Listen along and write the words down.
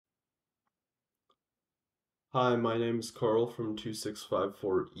Hi, my name is Carl from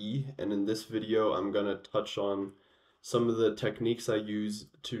 2654E, and in this video I'm going to touch on some of the techniques I use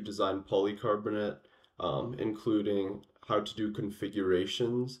to design polycarbonate, including how to do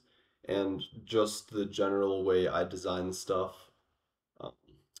configurations and just the general way I design stuff. Um,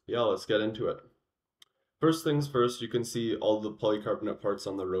 yeah, let's get into it. First things first, you can see all the polycarbonate parts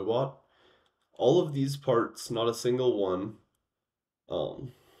on the robot. All of these parts, not a single one,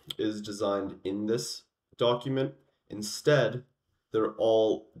 um, is designed in this document. Instead, they're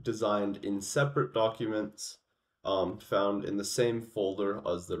all designed in separate documents found in the same folder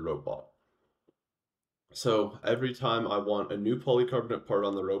as the robot. So every time I want a new polycarbonate part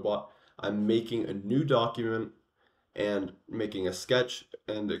on the robot, I'm making a new document and making a sketch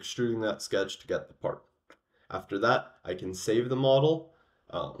and extruding that sketch to get the part. After that, I can save the model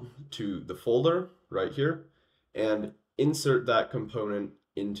to the folder right here and insert that component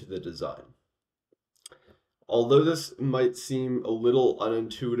into the design. Although this might seem a little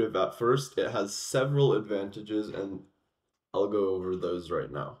unintuitive at first, it has several advantages and I'll go over those right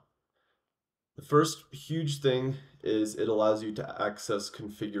now. The first huge thing is it allows you to access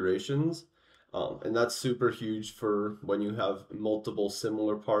configurations, and that's super huge for when you have multiple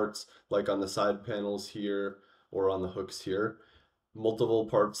similar parts, like on the side panels here or on the hooks here. Multiple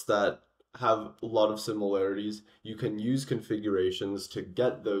parts that have a lot of similarities. You can use configurations to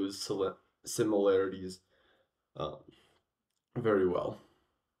get those similarities um, very well.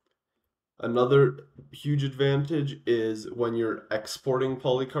 Another huge advantage is when you're exporting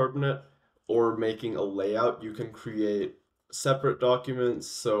polycarbonate or making a layout, you can create separate documents.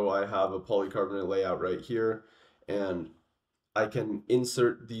 So I have a polycarbonate layout right here, and I can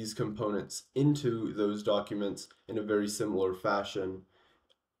insert these components into those documents in a very similar fashion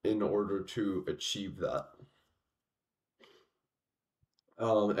in order to achieve that.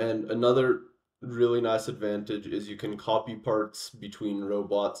 And another really nice advantage is you can copy parts between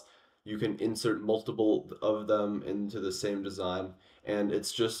robots. You can insert multiple of them into the same design, and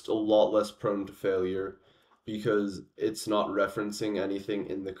it's just a lot less prone to failure because it's not referencing anything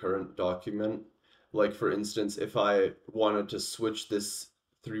in the current document. Like for instance, if I wanted to switch this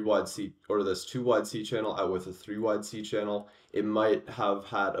 3 wide C or this 2 wide C channel out with a 3 wide C channel, it might have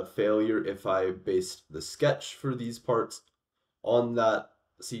had a failure if I based the sketch for these parts on that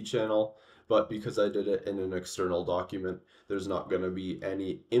C channel, but because I did it in an external document, there's not going to be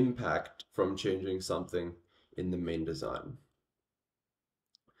any impact from changing something in the main design.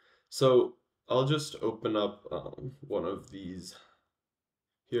 So I'll just open up one of these.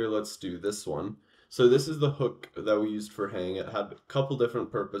 Here, let's do this one. So this is the hook that we used for hanging. It had a couple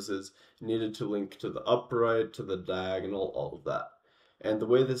different purposes. It needed to link to the upright, to the diagonal, all of that. And the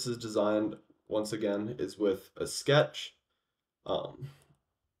way this is designed, once again, is with a sketch. Um,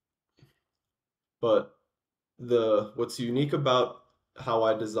 But what's unique about how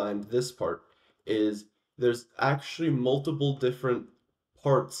I designed this part is there's actually multiple different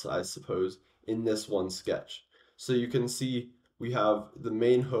parts, I suppose, in this one sketch. So you can see we have the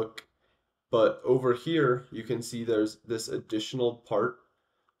main hook, but over here you can see there's this additional part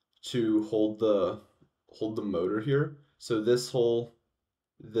to hold the motor here. So this hole,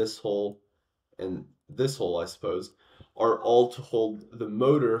 and this hole, I suppose, are all to hold the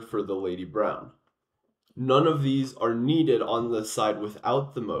motor for the Lady Brown. None of these are needed on the side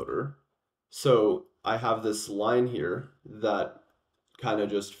without the motor. So I have this line here that kind of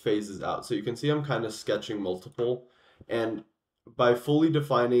just phases out. So you can see I'm kind of sketching multiple. And by fully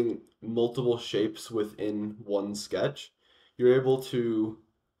defining multiple shapes within one sketch, you're able to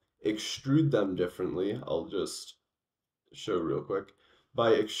extrude them differently. I'll just show real quick.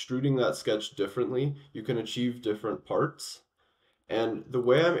 By extruding that sketch differently, you can achieve different parts. And the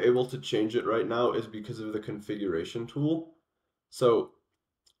way I'm able to change it right now is because of the configuration tool. So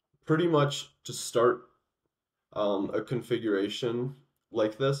pretty much to start a configuration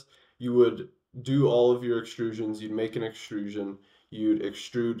like this, you would do all of your extrusions, you'd make an extrusion, you'd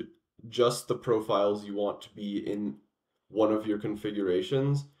extrude just the profiles you want to be in one of your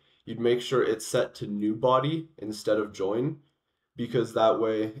configurations. You'd make sure it's set to new body instead of join, because that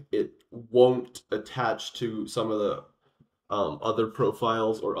way it won't attach to some of the other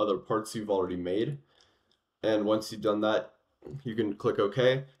profiles or other parts you've already made. And once you've done that, you can click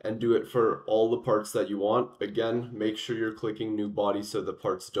OK and do it for all the parts that you want. Again, make sure you're clicking new body so the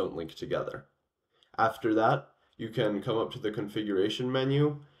parts don't link together. After that, you can come up to the configuration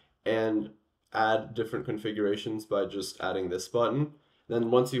menu and add different configurations by just adding this button.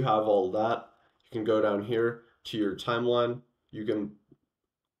 Then once you have all that, you can go down here to your timeline. You can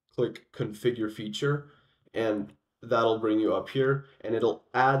click configure feature, and that'll bring you up here and it'll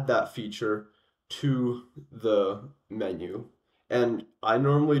add that feature to the menu. And I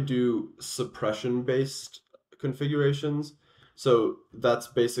normally do suppression based configurations. So that's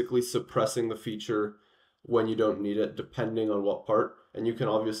basically suppressing the feature when you don't need it, depending on what part. And you can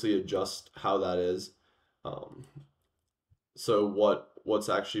obviously adjust how that is. Um, so what's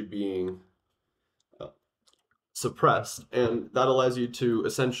actually being uh, suppressed, and that allows you to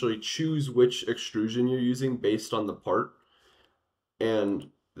essentially choose which extrusion you're using based on the part, and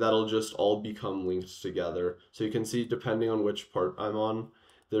that'll just all become linked together. So you can see depending on which part I'm on,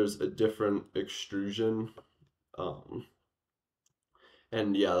 there's a different extrusion. Um,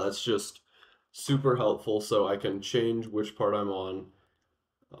 and yeah, that's just super helpful so I can change which part I'm on.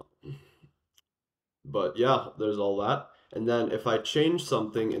 Um, but yeah, there's all that. And then if I change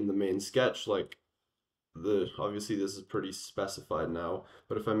something in the main sketch, like obviously this is pretty specified now,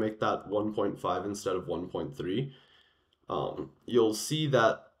 but if I make that 1.5 instead of 1.3, you'll see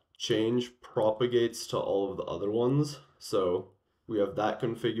that change propagates to all of the other ones. So we have that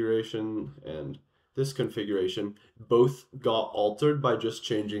configuration and this configuration both got altered by just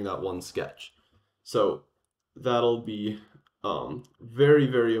changing that one sketch. So that'll be very,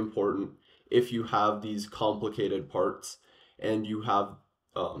 very important if you have these complicated parts and you have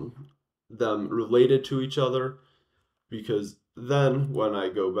them related to each other, because then when I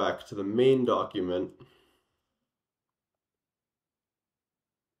go back to the main document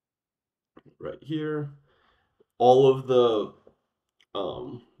right here, all of the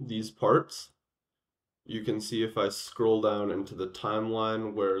these parts, you can see if I scroll down into the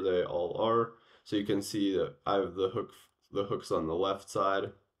timeline where they all are, so you can see that I have the hooks on the left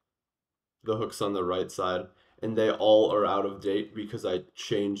side, the hooks on the right side, and they all are out of date because I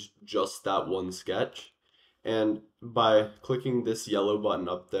changed just that one sketch. And by clicking this yellow button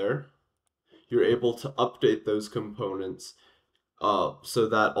up there, you're able to update those components so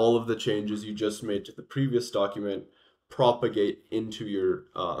that all of the changes you just made to the previous document propagate into your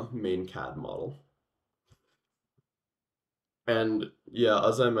main CAD model. And yeah,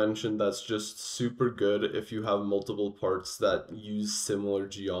 as I mentioned, that's just super good if you have multiple parts that use similar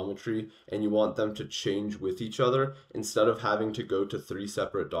geometry and you want them to change with each other. Instead of having to go to 3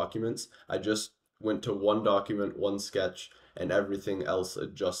 separate documents, I just went to one document, one sketch, and everything else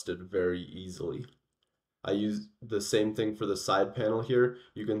adjusted very easily. I used the same thing for the side panel here.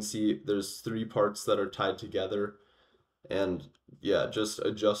 You can see there's 3 parts that are tied together, and yeah, just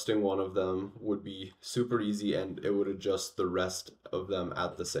adjusting one of them would be super easy and it would adjust the rest of them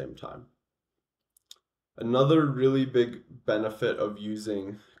at the same time. Another really big benefit of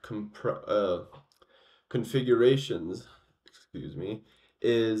using configurations, excuse me,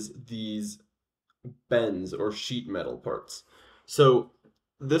 is these bends or sheet metal parts. So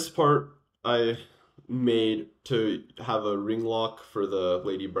this part I made to have a ring lock for the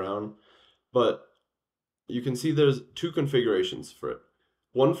Lady Brown, but you can see there's 2 configurations for it.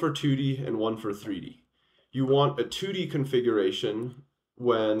 One for 2D and one for 3D. You want a 2D configuration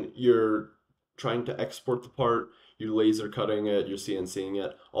when you're trying to export the part, you're laser cutting it, you're CNCing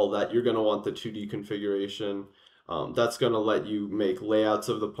it, all that. You're going to want the 2D configuration. That's going to let you make layouts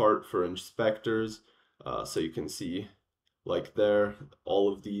of the part for inspectors. So you can see like there,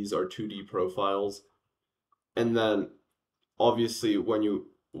 all of these are 2D profiles. And then obviously when you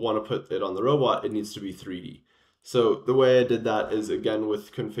want to put it on the robot, it needs to be 3D. So the way I did that is again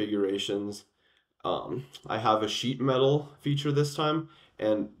with configurations. I have a sheet metal feature this time,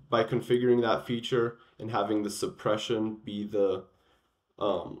 and by configuring that feature and having the suppression be the,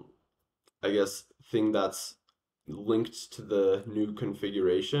 I guess, thing that's linked to the new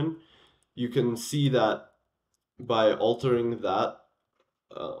configuration, you can see that by altering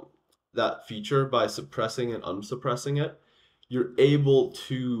um, that feature by suppressing and unsuppressing it, you're able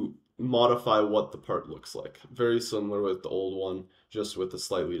to modify what the part looks like. Very similar with the old one, just with a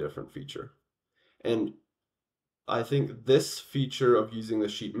slightly different feature. And I think this feature of using the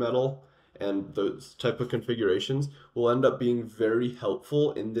sheet metal and those type of configurations will end up being very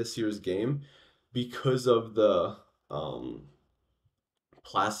helpful in this year's game because of the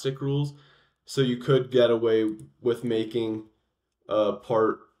plastic rules. So you could get away with making a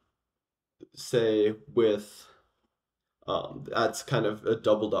part, say, with that's kind of a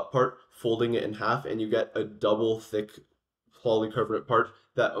doubled up part, folding it in half, and you get a double thick polycarbonate part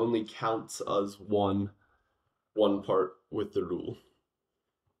that only counts as one part with the rule.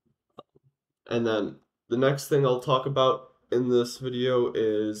 And then the next thing I'll talk about in this video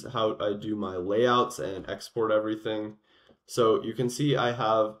is how I do my layouts and export everything. So you can see I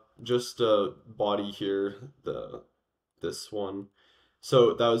have just a body here, this one.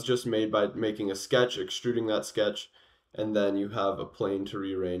 So that was just made by making a sketch, extruding that sketch, and then you have a plane to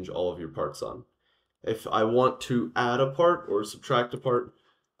rearrange all of your parts on. If I want to add a part or subtract a part,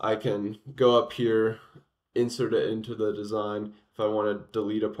 I can go up here, insert it into the design. If I want to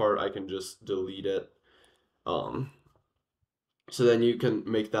delete a part, I can just delete it. Um, so then you can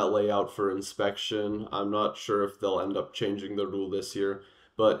make that layout for inspection. I'm not sure if they'll end up changing the rule this year,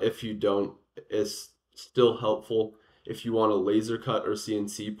 but if you don't, it's still helpful. If you want to laser cut or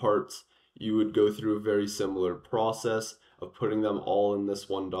CNC parts, you would go through a very similar process of putting them all in this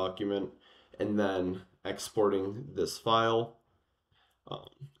one document and then exporting this file. Um,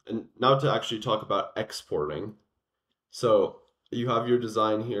 and now to actually talk about exporting. So you have your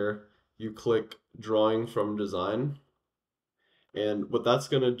design here. You click drawing from design. And what that's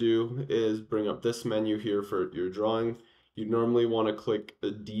going to do is bring up this menu here for your drawing. You normally want to click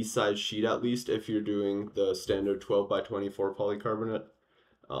a D size sheet at least if you're doing the standard 12 by 24 polycarbonate.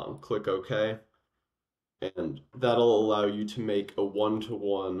 Click OK. And that'll allow you to make a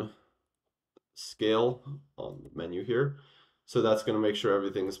one-to-one scale on the menu here. So that's going to make sure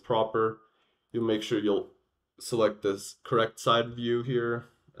everything's proper. You'll make sure you'll select this correct side view here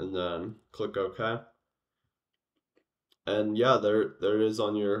and then click OK. And yeah, there it is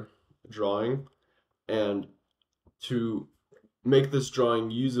on your drawing. And to make this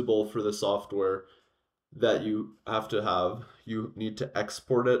drawing usable for the software that you have to have, you need to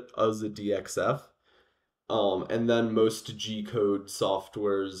export it as a DXF. And then most G-code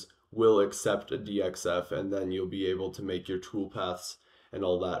softwares will accept a DXF, and then you'll be able to make your toolpaths and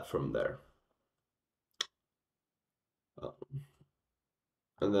all that from there.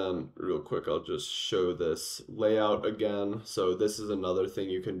 And then real quick, I'll just show this layout again. So this is another thing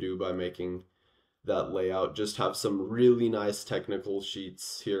you can do by making that layout. Just have some really nice technical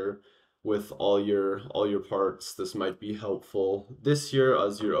sheets here with all your parts. This might be helpful this year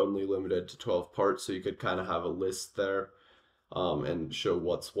as you're only limited to 12 parts, so you could kind of have a list there and show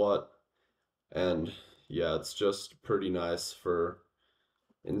what's what. And yeah, it's just pretty nice for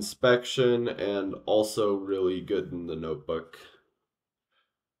inspection and also really good in the notebook.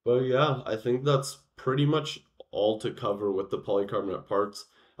 But yeah, I think that's pretty much all to cover with the polycarbonate parts.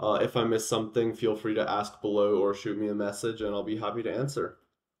 If I missed something, feel free to ask below or shoot me a message and I'll be happy to answer.